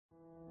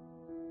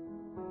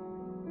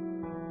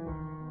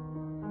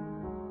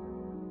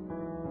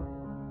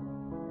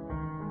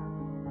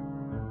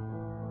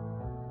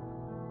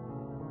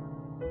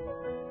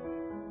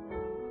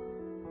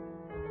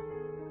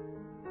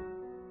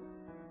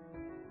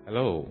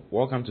Hello,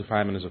 welcome to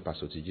 5 Minutes of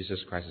Pastor T. Jesus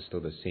Christ is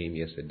still the same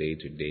yesterday,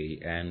 today,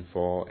 and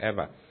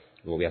forever.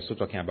 Well, we are still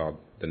talking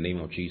about the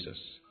name of Jesus.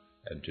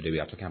 And today we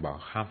are talking about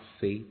have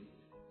faith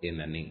in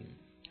the name.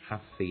 Have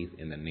faith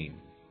in the name.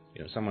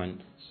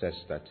 Someone says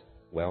that,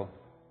 well,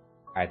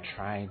 I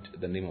tried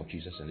the name of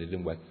Jesus and it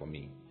didn't work for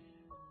me.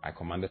 I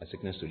commanded a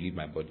sickness to leave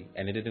my body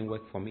and it didn't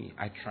work for me.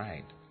 I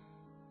tried.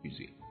 You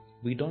see,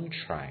 we don't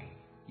try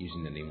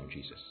using the name of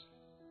Jesus.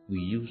 We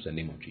use the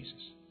name of Jesus.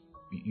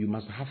 You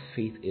must have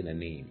faith in a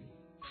name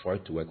for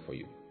it to work for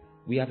you.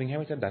 We have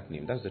inherited that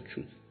name. That's the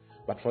truth.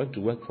 But for it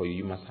to work for you,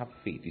 you must have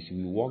faith. You see,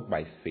 we walk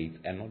by faith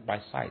and not by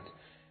sight.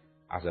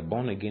 As a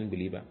born-again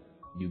believer,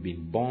 you've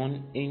been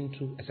born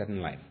into a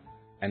certain life.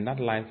 And that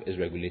life is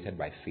regulated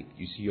by faith.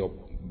 You see, your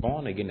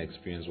born-again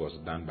experience was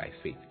done by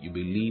faith. You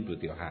believe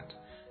with your heart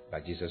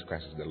that Jesus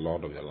Christ is the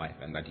Lord of your life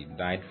and that He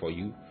died for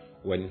you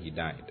when He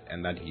died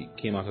and that He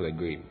came out of the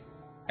grave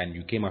and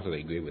you came out of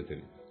the grave with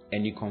Him.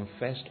 And you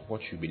confessed what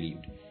you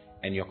believed.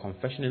 And your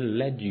confession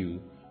led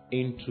you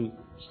into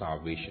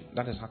salvation.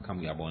 That is how come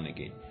we are born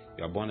again.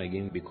 You are born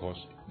again because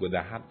with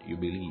the heart you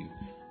believe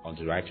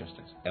unto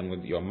righteousness, and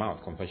with your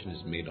mouth confession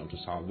is made unto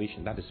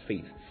salvation. That is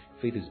faith.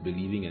 Faith is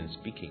believing and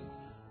speaking.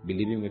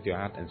 Believing with your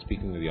heart and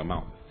speaking with your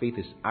mouth. Faith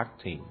is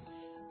acting.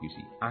 You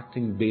see,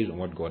 acting based on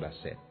what God has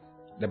said.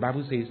 The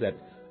Bible says that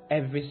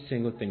every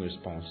single thing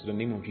responds to the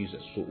name of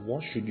Jesus. So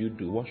what should you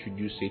do? What should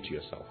you say to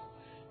yourself?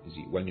 You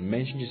see, when you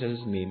mention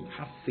Jesus' name,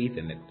 have faith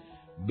in it.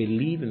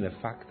 Believe in the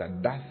fact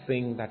that that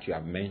thing that you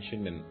have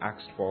mentioned and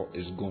asked for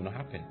is going to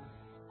happen.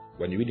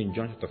 When you read in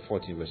John chapter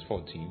 14, verse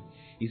 14,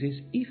 He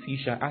says, if you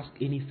shall ask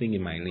anything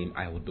in my name,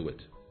 I will do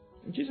it.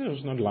 Jesus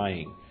was not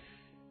lying.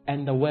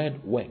 And the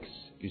word works.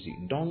 You see,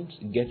 don't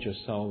get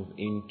yourself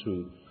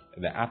into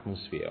the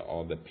atmosphere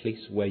or the place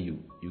where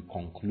you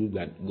conclude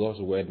that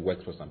God's word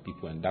works for some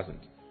people and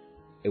doesn't.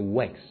 It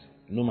works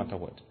no matter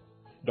what.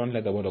 Don't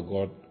let the word of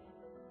God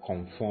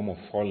conform or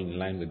fall in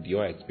line with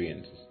your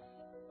experiences.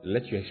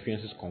 Let your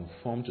experiences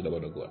conform to the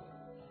word of God.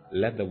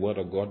 Let the word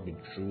of God be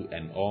true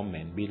and all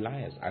men be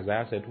liars.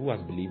 Isaiah said, who has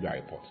believed our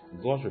report?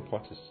 God's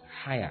report is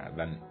higher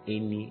than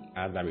any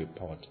other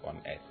report on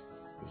earth.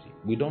 You see,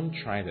 we don't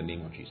try the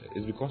name of Jesus.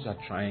 It's because you are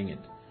trying it.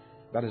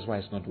 That is why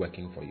it's not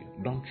working for you.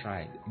 Don't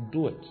try it.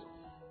 Do it.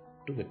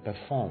 Do it.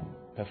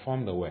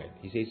 Perform the word.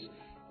 He says,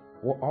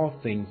 all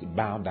things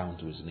bow down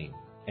to His name.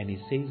 And He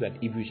says that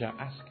if you shall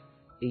ask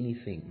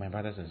anything, my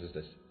brothers and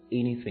sisters,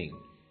 anything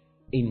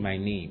in my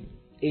name,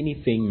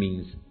 anything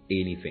means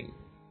anything.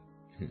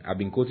 I've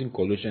been quoting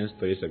Colossians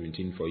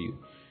 3:17 for you.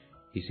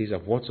 He says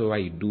that whatsoever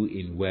you do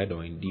in word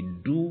or in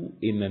deed, do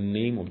in the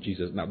name of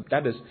Jesus. Now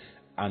that is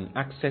an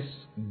access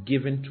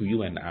given to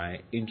you and I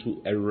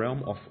into a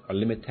realm of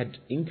unlimited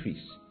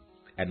increase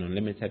and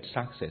unlimited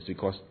success,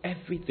 because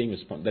everything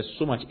responds. There's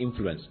so much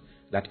influence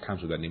that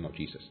comes with the name of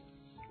Jesus.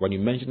 When you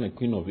mention the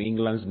Queen of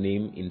England's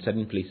name in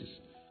certain places,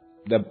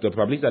 the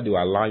probability that they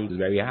will allow you is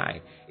very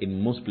high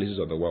in most places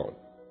of the world.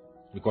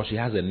 Because she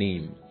has a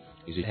name.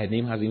 You see, her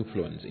name has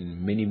influence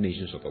in many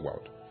nations of the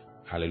world.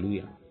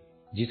 Hallelujah.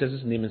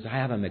 Jesus' name is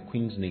higher than the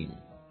Queen's name.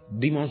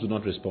 Demons do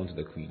not respond to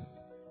the Queen.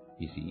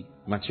 You see,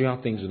 material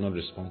things do not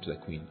respond to the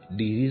Queen.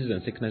 Diseases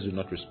and sickness do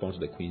not respond to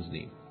the Queen's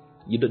name.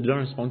 You don't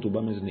respond to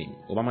Obama's name.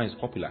 Obama is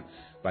popular,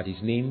 but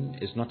his name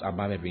is not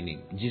above every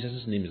name.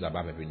 Jesus' name is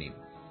above every name.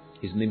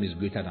 His name is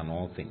greater than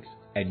all things.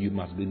 And you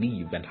must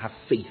believe and have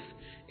faith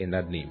in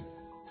that name.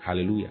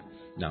 Hallelujah.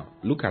 Now,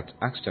 look at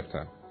Acts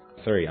chapter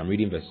 3. I'm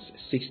reading verse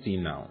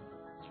 16 now.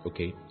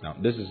 Okay. Now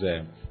this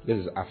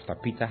is after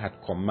Peter had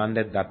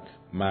commanded that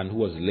man who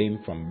was lame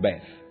from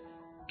birth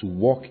to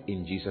walk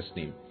in Jesus'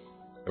 name.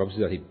 The Bible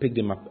says that he picked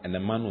him up and the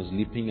man was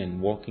leaping and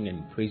walking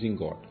and praising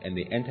God. And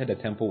they entered the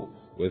temple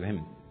with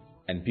him.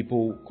 And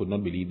people could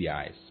not believe their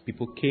eyes.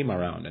 People came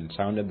around and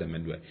surrounded them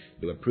and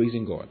they were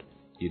praising God,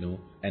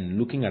 and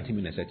looking at him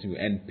in a certain way.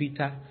 And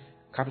Peter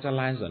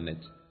capitalized on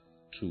it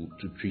to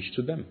preach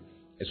to them.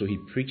 And so he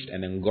preached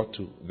and then got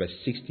to verse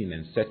 16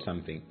 and said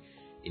something.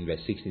 In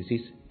verse 16 it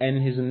says,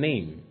 and his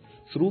name,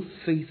 through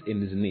faith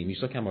in his name, he's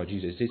talking about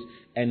Jesus, it says,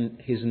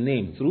 and his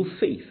name, through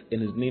faith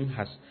in his name,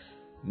 has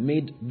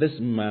made this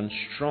man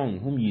strong,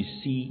 whom you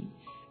see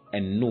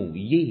and know.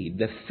 Yea,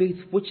 the faith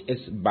which is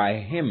by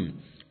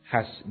him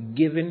has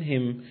given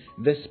him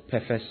this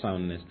perfect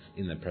soundness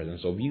in the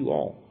presence of you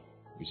all.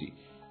 You see,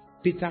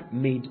 Peter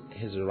made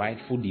his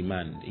rightful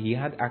demand. He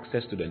had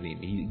access to the name.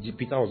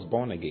 Peter was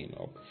born again.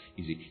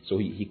 You see, so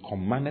he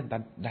commanded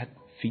that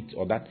feet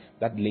or that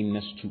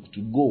lameness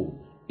to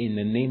go in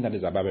the name that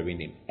is above every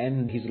name.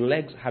 And his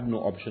legs had no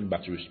option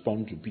but to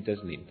respond to Peter's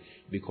name,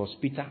 because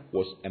Peter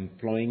was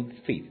employing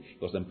faith. He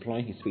was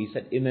employing his faith. He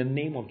said, in the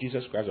name of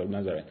Jesus Christ of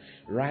Nazareth,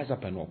 rise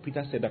up and walk.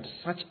 Peter said that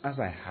such as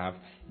I have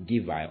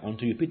give I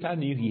unto you. Peter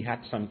knew he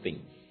had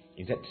something.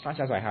 He said, such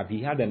as I have.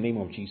 He had the name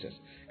of Jesus,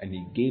 and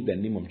he gave the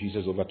name of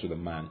Jesus over to the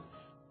man.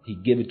 He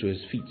gave it to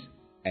his feet,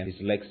 and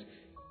his legs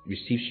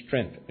received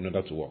strength in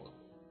order to walk.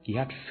 He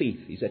had faith.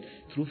 He said,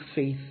 through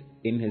faith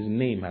in his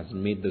name has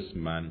made this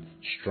man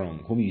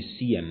strong, whom you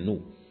see and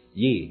know.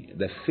 Yea,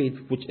 the faith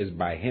which is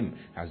by him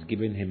has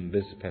given him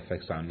this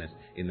perfect soundness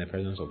in the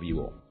presence of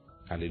you all.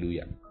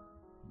 Hallelujah.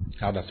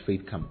 How does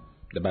faith come?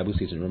 The Bible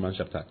says in Romans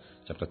chapter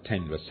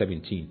 10, verse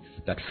 17,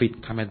 that faith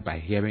cometh by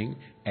hearing,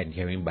 and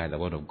hearing by the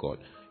word of God.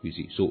 You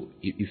see, so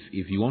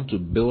if you want to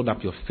build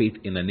up your faith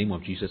in the name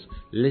of Jesus,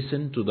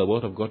 listen to the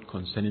word of God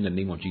concerning the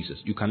name of Jesus.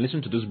 You can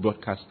listen to this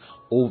broadcast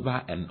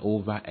over and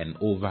over and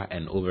over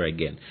and over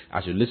again.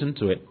 As you listen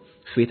to it,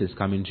 faith is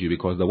coming to you,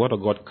 because the word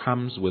of God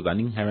comes with an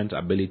inherent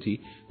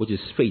ability, which is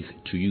faith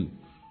to you.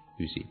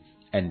 You see.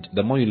 And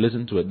the more you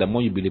listen to it, the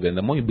more you believe it. And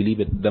the more you believe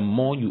it, the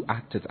more you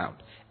act it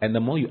out. And the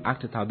more you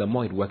act it out, the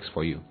more it works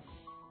for you.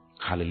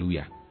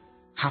 Hallelujah.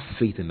 Have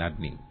faith in that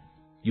name.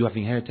 You have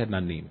inherited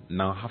that name.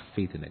 Now have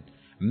faith in it.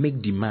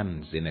 Make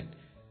demands in it.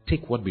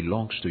 Take what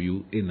belongs to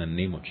you in the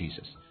name of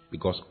Jesus.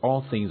 Because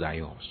all things are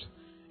yours.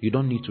 You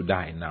don't need to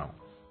die now.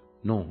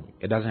 No,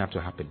 it doesn't have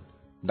to happen.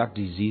 That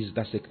disease,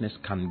 that sickness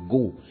can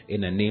go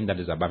in a name that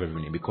is above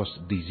every name, because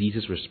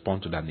diseases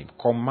respond to that name.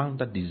 Command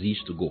that disease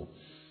to go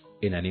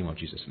in the name of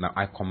Jesus. Now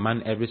I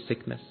command every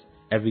sickness,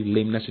 every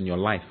lameness in your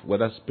life,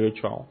 whether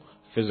spiritual,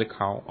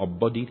 physical, or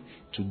bodied,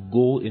 to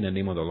go in the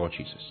name of the Lord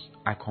Jesus.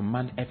 I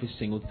command every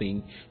single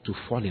thing to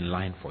fall in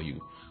line for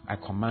you. I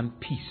command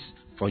peace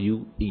for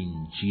you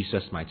in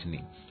Jesus' mighty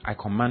name. I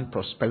command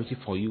prosperity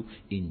for you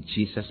in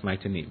Jesus'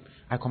 mighty name.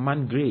 I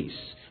command grace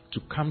to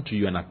come to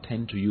you and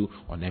attend to you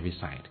on every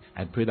side.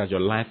 I pray that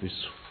your life is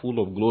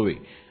full of glory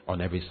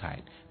on every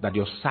side, that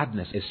your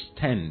sadness is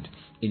turned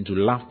into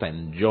laughter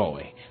and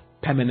joy,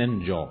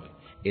 permanent joy,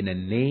 in a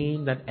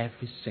name that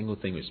every single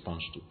thing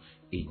responds to,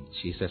 in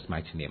Jesus'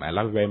 mighty name. I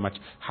love you very much.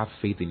 Have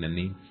faith in the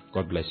name.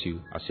 God bless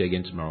you. I'll see you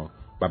again tomorrow.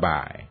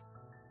 Bye-bye.